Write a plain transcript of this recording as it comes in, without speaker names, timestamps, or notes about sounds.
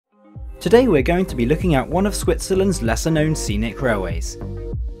Today we're going to be looking at one of Switzerland's lesser known scenic railways.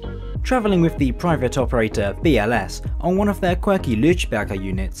 Travelling with the private operator BLS on one of their quirky Lötschberger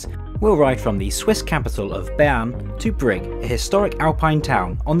units, we'll ride from the Swiss capital of Bern to Brig, a historic alpine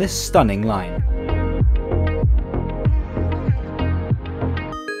town on this stunning line.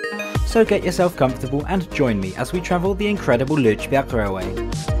 So get yourself comfortable and join me as we travel the incredible Lötschberg railway.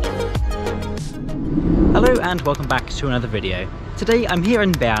 Hello and welcome back to another video. Today I'm here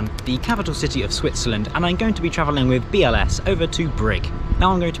in Bern, the capital city of Switzerland, and I'm going to be travelling with BLS over to Brig.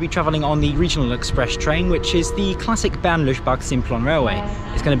 Now I'm going to be travelling on the regional express train, which is the classic Bern-Lötschberg Simplon railway.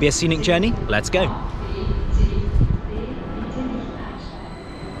 It's going to be a scenic journey. Let's go!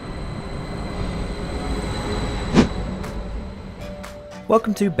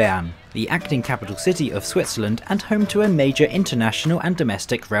 Welcome to Bern, the acting capital city of Switzerland and home to a major international and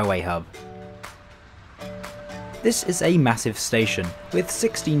domestic railway hub. This is a massive station, with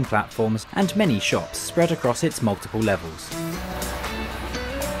 16 platforms and many shops spread across its multiple levels.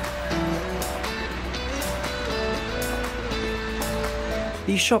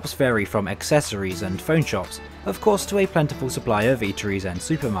 These shops vary from accessories and phone shops, of course, to a plentiful supply of eateries and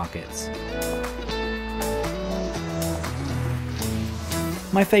supermarkets.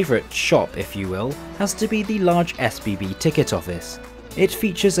 My favourite shop, if you will, has to be the large SBB ticket office. It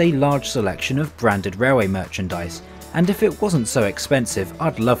features a large selection of branded railway merchandise, and if it wasn't so expensive,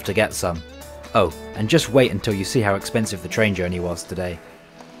 I'd love to get some. Oh, and just wait until you see how expensive the train journey was today.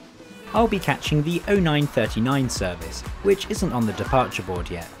 I'll be catching the 0939 service, which isn't on the departure board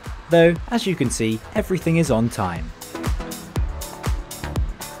yet, though as you can see, everything is on time.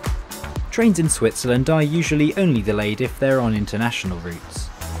 Trains in Switzerland are usually only delayed if they're on international routes.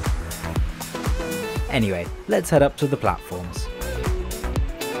 Anyway, let's head up to the platforms.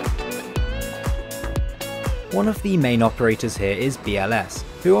 One of the main operators here is BLS,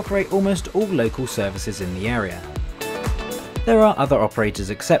 who operate almost all local services in the area. There are other operators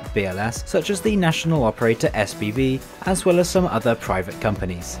except BLS, such as the national operator SBB, as well as some other private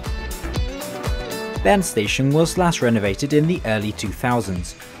companies. Bern station was last renovated in the early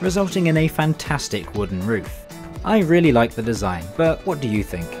 2000s, resulting in a fantastic wooden roof. I really like the design, but what do you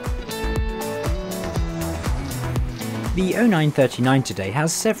think? The 0939 today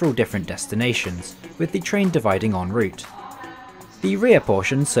has several different destinations, with the train dividing en route. The rear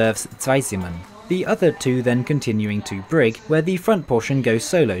portion serves Zweisimmen, the other two then continuing to Brig, where the front portion goes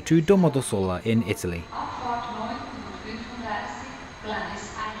solo to Domodossola in Italy.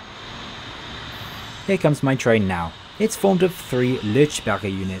 Here comes my train now. It's formed of 3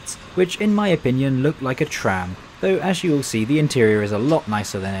 Lötschberger units, which in my opinion look like a tram, though as you will see the interior is a lot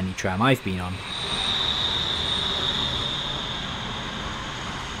nicer than any tram I've been on.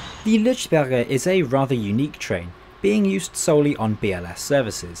 The Lötschberger is a rather unique train, being used solely on BLS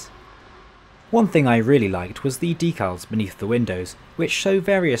services. One thing I really liked was the decals beneath the windows, which show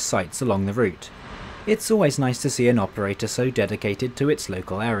various sites along the route. It's always nice to see an operator so dedicated to its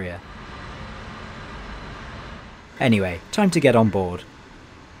local area. Anyway, time to get on board.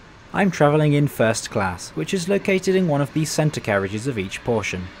 I'm travelling in first class, which is located in one of the centre carriages of each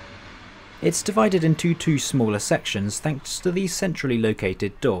portion. It's divided into 2 smaller sections thanks to the centrally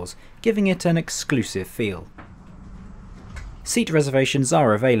located doors, giving it an exclusive feel. Seat reservations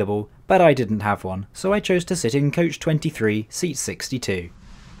are available, but I didn't have one, so I chose to sit in coach 23, seat 62.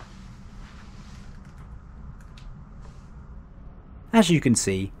 As you can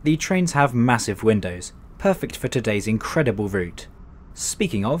see, the trains have massive windows, perfect for today's incredible route.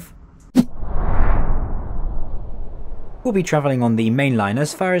 Speaking of, we'll be travelling on the main line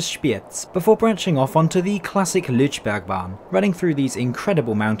as far as Spiez, before branching off onto the classic Lötschberg Bahn, running through these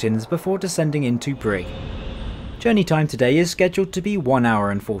incredible mountains before descending into Brig. Journey time today is scheduled to be 1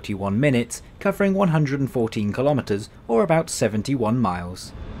 hour and 41 minutes, covering 114 kilometres or about 71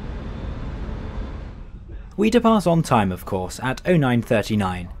 miles. We depart on time of course at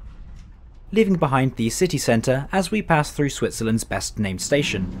 0939, leaving behind the city centre as we pass through Switzerland's best named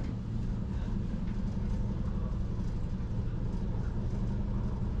station.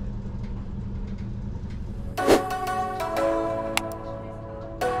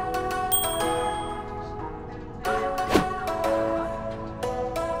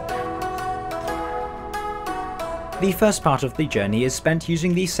 The first part of the journey is spent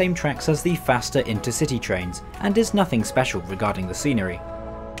using the same tracks as the faster intercity trains, and is nothing special regarding the scenery.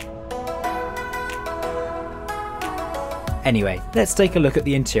 Anyway, let's take a look at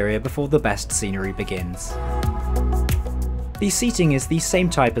the interior before the best scenery begins. The seating is the same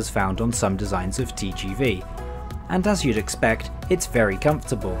type as found on some designs of TGV, and as you'd expect, it's very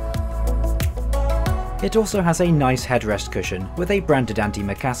comfortable. It also has a nice headrest cushion with a branded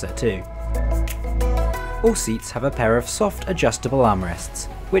antimacassar too. All seats have a pair of soft adjustable armrests,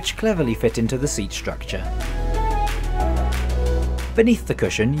 which cleverly fit into the seat structure. Beneath the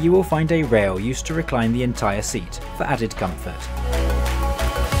cushion you will find a rail used to recline the entire seat for added comfort.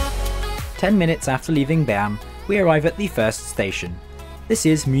 10 minutes after leaving Bern, we arrive at the first station. This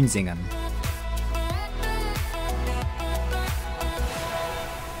is Münsingen.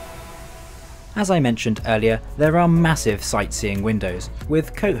 As I mentioned earlier, there are massive sightseeing windows,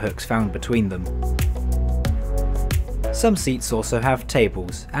 with coat hooks found between them. Some seats also have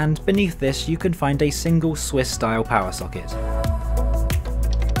tables, and beneath this you can find a single Swiss-style power socket.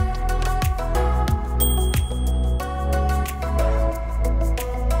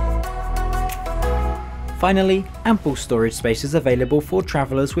 Finally, ample storage space is available for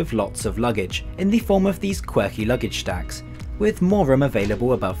travellers with lots of luggage, in the form of these quirky luggage stacks, with more room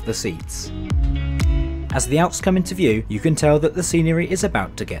available above the seats. As the Alps come into view, you can tell that the scenery is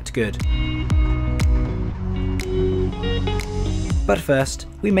about to get good. But first,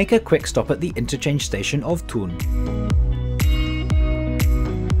 we make a quick stop at the interchange station of Thun.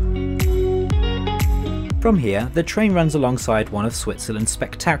 From here, the train runs alongside one of Switzerland's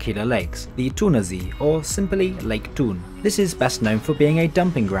spectacular lakes, the Thunersee, or simply Lake Thun. This is best known for being a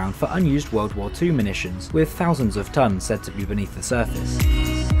dumping ground for unused World War II munitions, with thousands of tons said to be beneath the surface.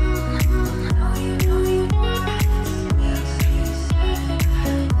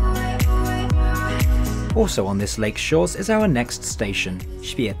 Also on this lake's shores is our next station,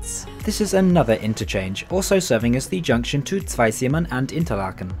 Spiez. This is another interchange, also serving as the junction to Zweisimmen and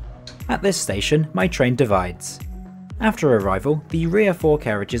Interlaken. At this station, my train divides. After arrival, the rear four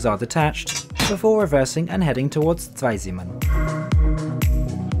carriages are detached, before reversing and heading towards Zweisimmen.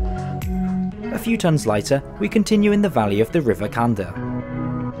 A few tons later, we continue in the valley of the River Kander.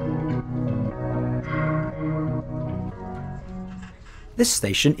 This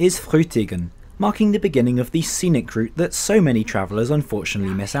station is Frutigen, marking the beginning of the scenic route that so many travellers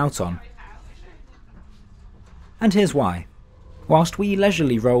unfortunately miss out on. And here's why. Whilst we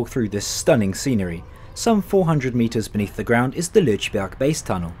leisurely roll through this stunning scenery, some 400 metres beneath the ground is the Lötschberger base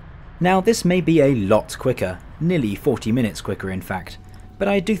tunnel. Now this may be a lot quicker, nearly 40 minutes quicker in fact, but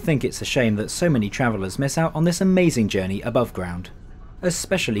I do think it's a shame that so many travellers miss out on this amazing journey above ground,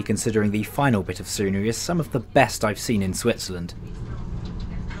 especially considering the final bit of scenery is some of the best I've seen in Switzerland.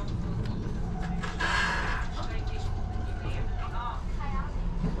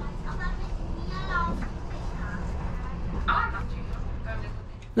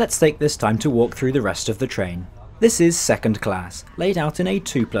 Let's take this time to walk through the rest of the train. This is second class, laid out in a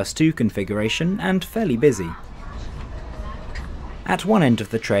 2+2 configuration and fairly busy. At one end of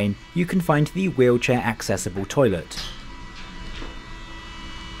the train, you can find the wheelchair accessible toilet.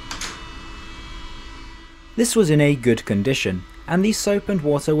 This was in a good condition, and the soap and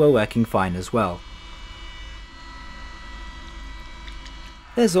water were working fine as well.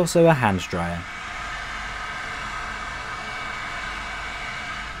 There's also a hand dryer.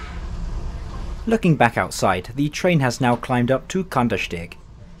 Looking back outside, the train has now climbed up to Kandersteg.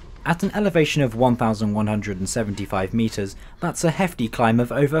 At an elevation of 1,175 metres, that's a hefty climb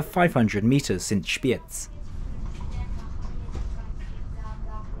of over 500 metres since Spiez.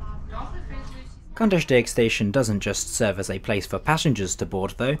 Kandersteg station doesn't just serve as a place for passengers to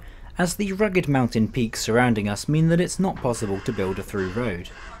board though, as the rugged mountain peaks surrounding us mean that it's not possible to build a through road.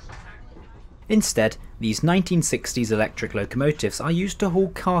 Instead, these 1960s electric locomotives are used to haul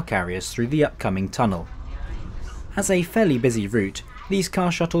car carriers through the upcoming tunnel. As a fairly busy route, these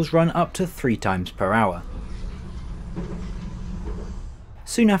car shuttles run up to 3 times per hour.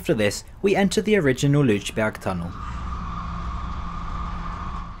 Soon after this, we enter the original Lötschberg tunnel.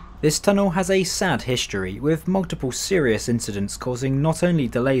 This tunnel has a sad history, with multiple serious incidents causing not only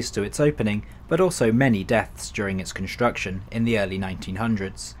delays to its opening, but also many deaths during its construction in the early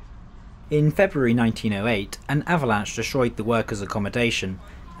 1900s. In February 1908, an avalanche destroyed the workers' accommodation,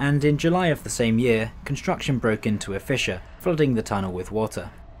 and in July of the same year, construction broke into a fissure, flooding the tunnel with water.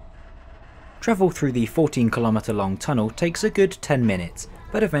 Travel through the 14-kilometre long tunnel takes a good 10 minutes,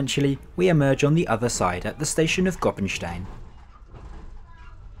 but eventually we emerge on the other side at the station of Goppenstein.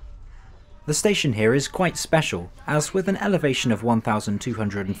 The station here is quite special, as with an elevation of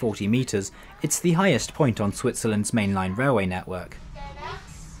 1,240 metres, it's the highest point on Switzerland's mainline railway network.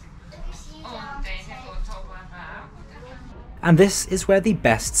 And this is where the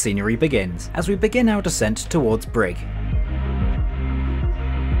best scenery begins, as we begin our descent towards Brig.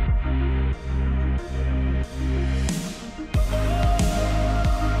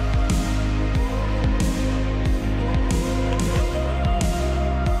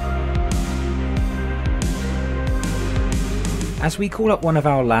 As we call up one of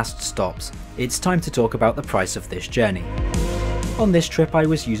our last stops, it's time to talk about the price of this journey. On this trip I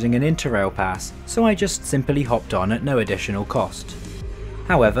was using an Interrail pass, so I just simply hopped on at no additional cost.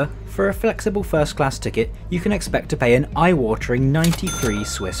 However, for a flexible first class ticket, you can expect to pay an eye-watering 93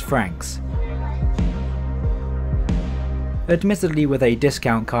 Swiss francs. Admittedly, with a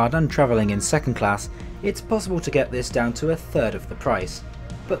discount card and travelling in second class, it's possible to get this down to a third of the price,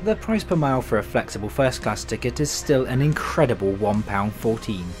 but the price per mile for a flexible first class ticket is still an incredible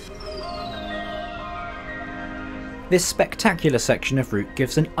 £1.14. This spectacular section of route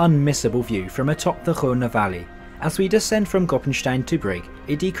gives an unmissable view from atop the Rhône Valley. As we descend from Goppenstein to Brig,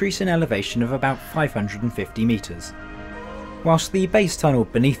 a decrease in elevation of about 550 metres. Whilst the base tunnel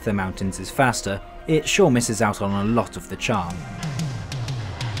beneath the mountains is faster, it sure misses out on a lot of the charm.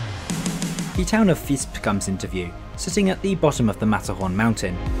 The town of Visp comes into view, sitting at the bottom of the Matterhorn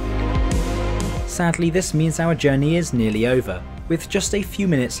mountain. Sadly, this means our journey is nearly over, with just a few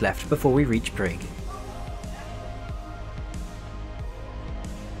minutes left before we reach Brig.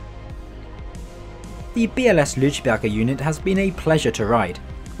 The BLS Lötschberger unit has been a pleasure to ride,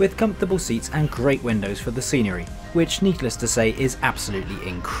 with comfortable seats and great windows for the scenery, which needless to say is absolutely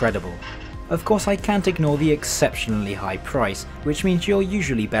incredible. Of course, I can't ignore the exceptionally high price, which means you're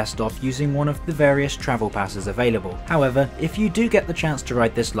usually best off using one of the various travel passes available. However, if you do get the chance to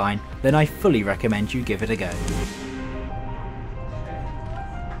ride this line, then I fully recommend you give it a go.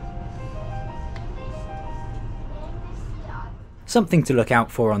 Something to look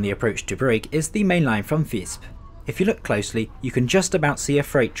out for on the approach to Brig is the main line from Visp. If you look closely, you can just about see a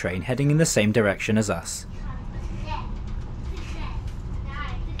freight train heading in the same direction as us.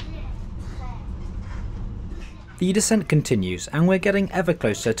 The descent continues and we're getting ever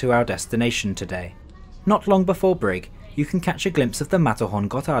closer to our destination today. Not long before Brig, you can catch a glimpse of the Matterhorn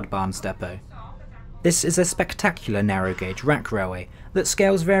Gotthardbahn depot. This is a spectacular narrow gauge rack railway that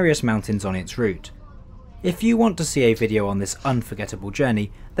scales various mountains on its route. If you want to see a video on this unforgettable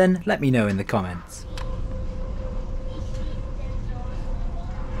journey, then let me know in the comments.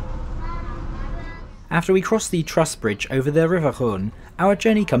 After we cross the truss bridge over the River Rhône, our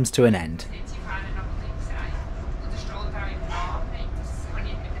journey comes to an end.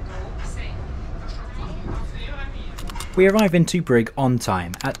 We arrive into Brig on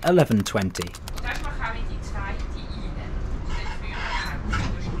time at 11:20.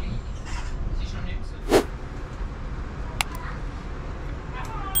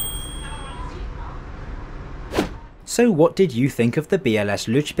 So what did you think of the BLS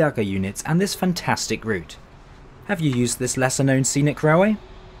Lötschberger units and this fantastic route? Have you used this lesser known scenic railway?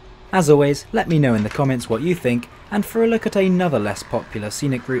 As always, let me know in the comments what you think, and for a look at another less popular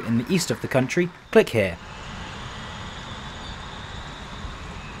scenic route in the east of the country, click here.